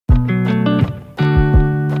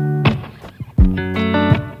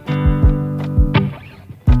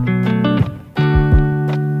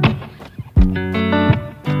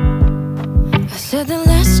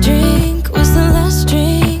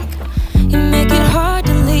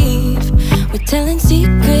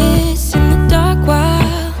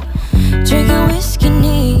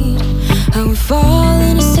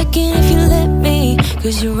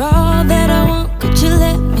'cause you're all that I want. Could you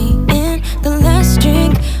let me in? The last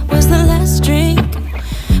drink was the last drink,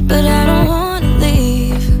 but I don't wanna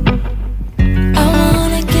leave. I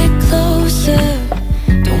wanna get closer,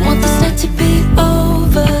 don't want this night to be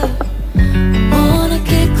over. Wanna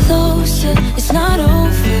get closer, it's not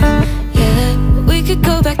over yet. We could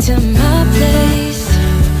go back to my place,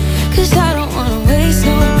 'cause I don't wanna waste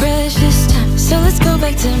no precious time. So let's go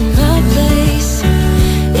back to my place.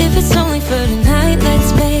 If it's only for tonight,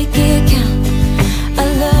 let's make it count. I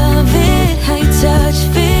love it, how your touch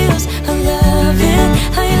feels. I love it,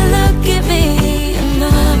 how you look at me in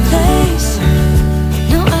my place.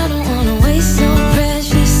 No, I don't wanna waste no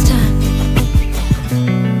precious time.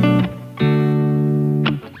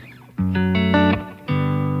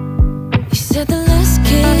 You said the last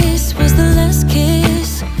kiss was the last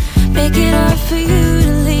kiss. Make it hard for you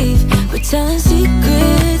to leave. We're telling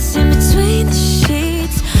secrets in between the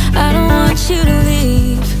sheets. I don't want you to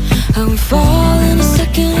leave. I would fall in a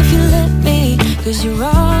second if you let me, 'cause you're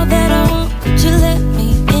all that I want. Could you let me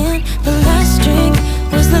in? The last drink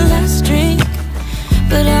was the last drink,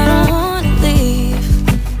 but I don't wanna leave.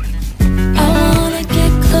 I wanna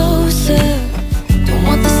get closer, don't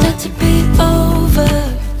want this night to be over.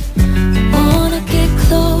 Wanna get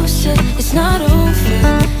closer, it's not over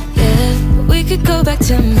yet. We could go back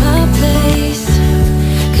to my place,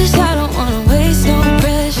 'cause I don't wanna waste no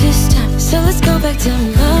precious time. So let's go back to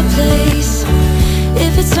my place.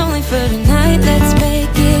 If it's only for tonight, let's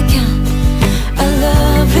make it count. I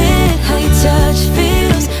love it, how your touch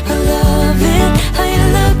feels. I love it, how you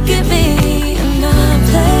look at me in my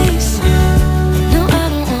place. No, I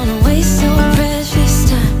don't wanna waste no precious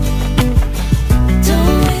time.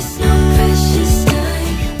 Don't waste no precious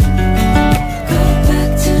time. Go back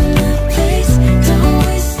to my place. Don't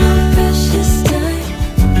waste no precious time.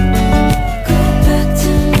 Go back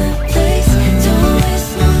to my place. Don't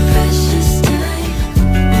waste no precious time.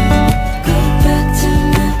 Go back to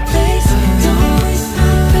my place. Don't waste no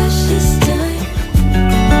precious time.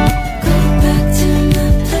 Go back to my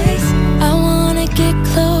place. I wanna get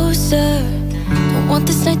closer, don't want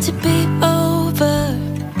this night to be over.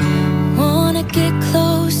 Wanna get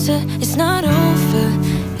closer, it's not over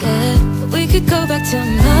yet. We could go back to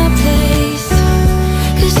my place,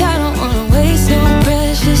 'cause I don't wanna waste no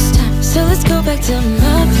precious time. So let's go back to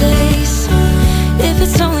my place. If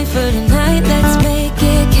it's only for tonight, let's make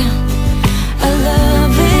it count. I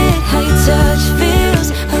love it, how your touch feels.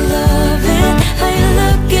 I love it, how you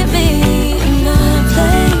look at me in my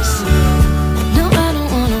place. No, I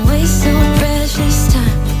don't wanna waste no precious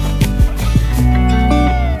time.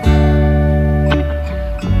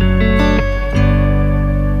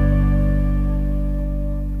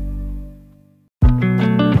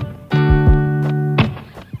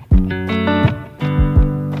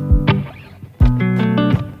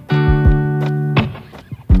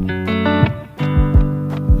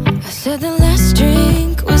 I said the last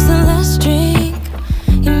drink was the last drink.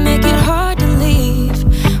 You make it hard to leave.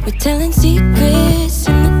 We're telling secrets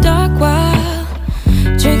in the dark while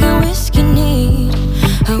drinking whiskey neat.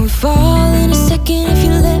 I would fall in a second if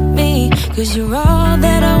you let me, 'cause you're all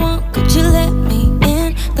that I want. Could you let me in?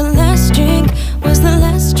 The last drink was the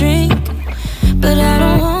last drink, but I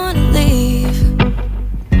don't wanna leave.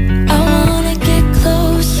 I wanna get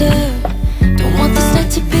closer, don't want this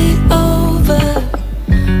night to be over.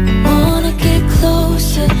 Wanna get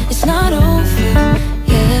closer, it's not over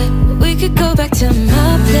yet. We could go back to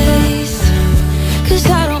my place, 'cause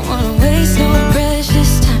I don't wanna waste no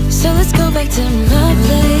precious time. So let's go back to my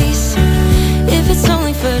place. If it's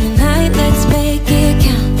only for tonight, let's make it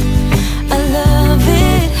count. I love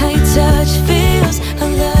it, how your touch feels. I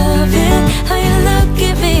love it, how you look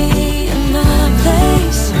at me in my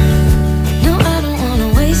place. No, I don't wanna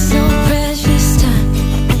waste no precious time.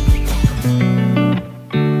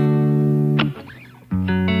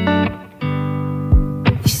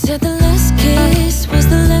 You said the last kiss was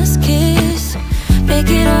the last kiss. Make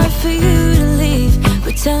it hard for you to leave.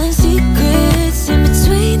 We're telling secrets in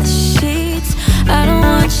between the sheets. I don't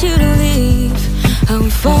want you to leave. I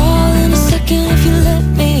would fall in a second if you let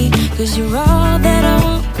me, 'cause you're all that I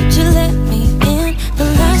want. Could you let me in? The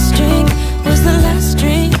last drink was the last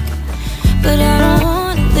drink, but I don't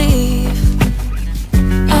wanna leave.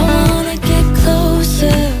 I wanna get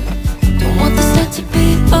closer, don't want this night to be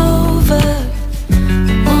over.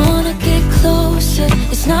 Wanna get closer,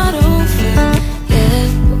 it's not over yet.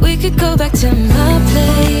 We could go back to my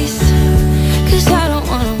place, 'cause I don't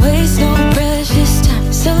wanna waste no precious time.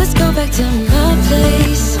 So let's go back to my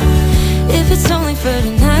place. If it's only for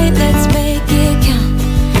tonight, let's make it count.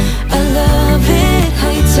 I love it,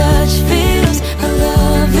 how your touch feels. I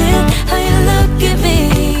love it, how you look at me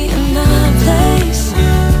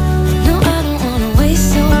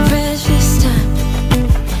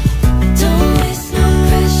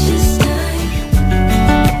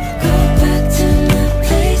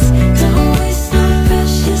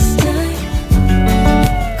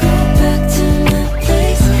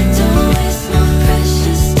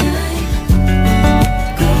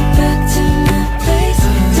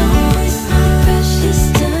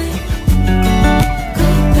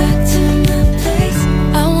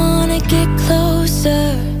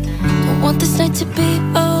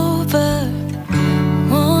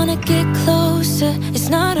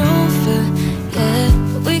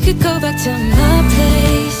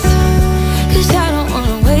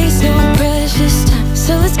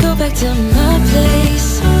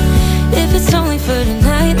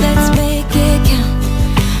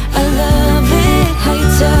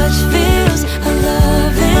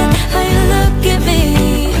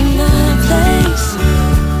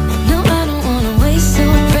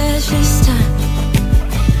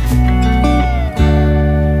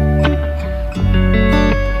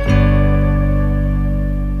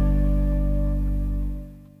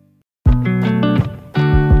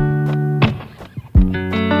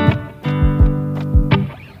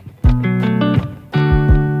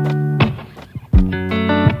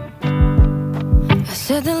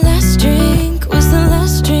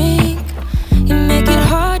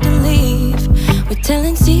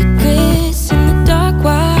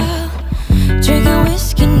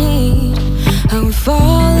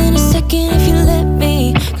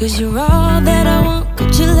 'cause you're all that I want.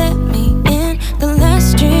 Could you let me in? The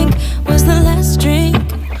last drink was the last drink,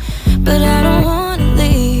 but I don't wanna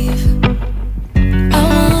leave. I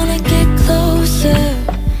wanna get closer,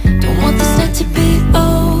 don't want this night to be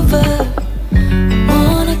over.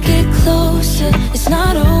 Wanna get closer, it's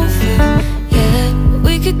not over yet.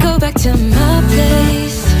 We could go back to my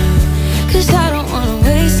place, 'cause I don't wanna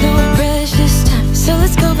waste no precious time. So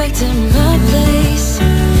let's go back to my place.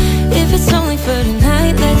 If it's only for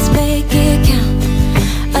tonight, let's make it count.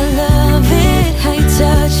 I love it, how your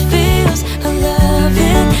touch feels. I love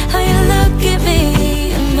it, how you look at me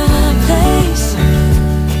in my place.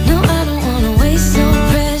 No, I don't wanna waste no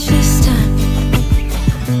precious time.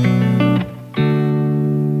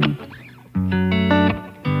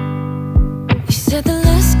 You said the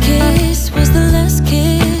last kiss was the last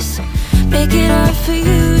kiss. Make it hard for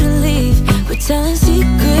you to leave. We're telling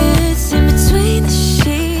secrets in between the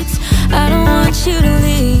sheets. I don't want you to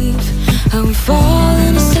leave. I would fall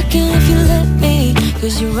in a second if you let me,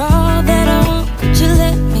 'cause you're all that I want. Could you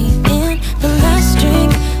let me in? The last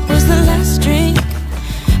drink was the last drink,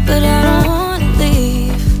 but I don't wanna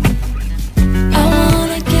leave. I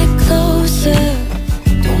wanna get closer,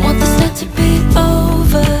 don't want this night to be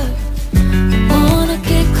over. Wanna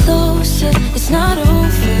get closer, it's not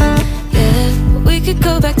over yet. We could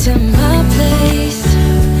go back to my place,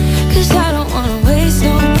 'cause I don't wanna waste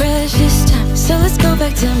no precious time. So let's go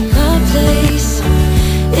back to my place.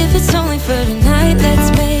 If it's only for tonight, let's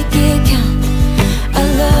make it count. I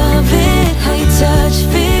love it, how your touch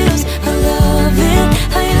feels. I love it,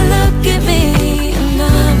 how you look at me in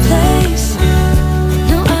my place.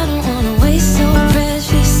 No, I don't wanna waste no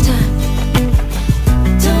precious time.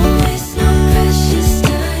 Don't waste no precious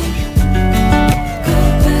time. Go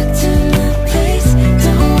back to my place.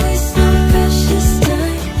 Don't waste no precious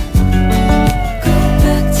time. Go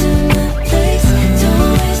back to my place. Don't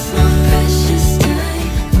waste no precious time.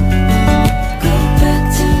 Go back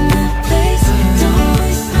to my place. Don't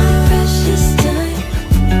waste no precious time.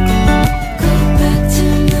 Go back to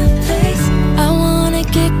my place. I wanna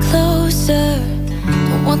get closer,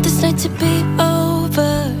 don't want this night to be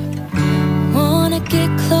over. Wanna get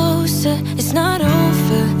closer, it's not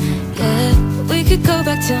over yet. We could go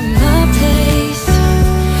back to my place.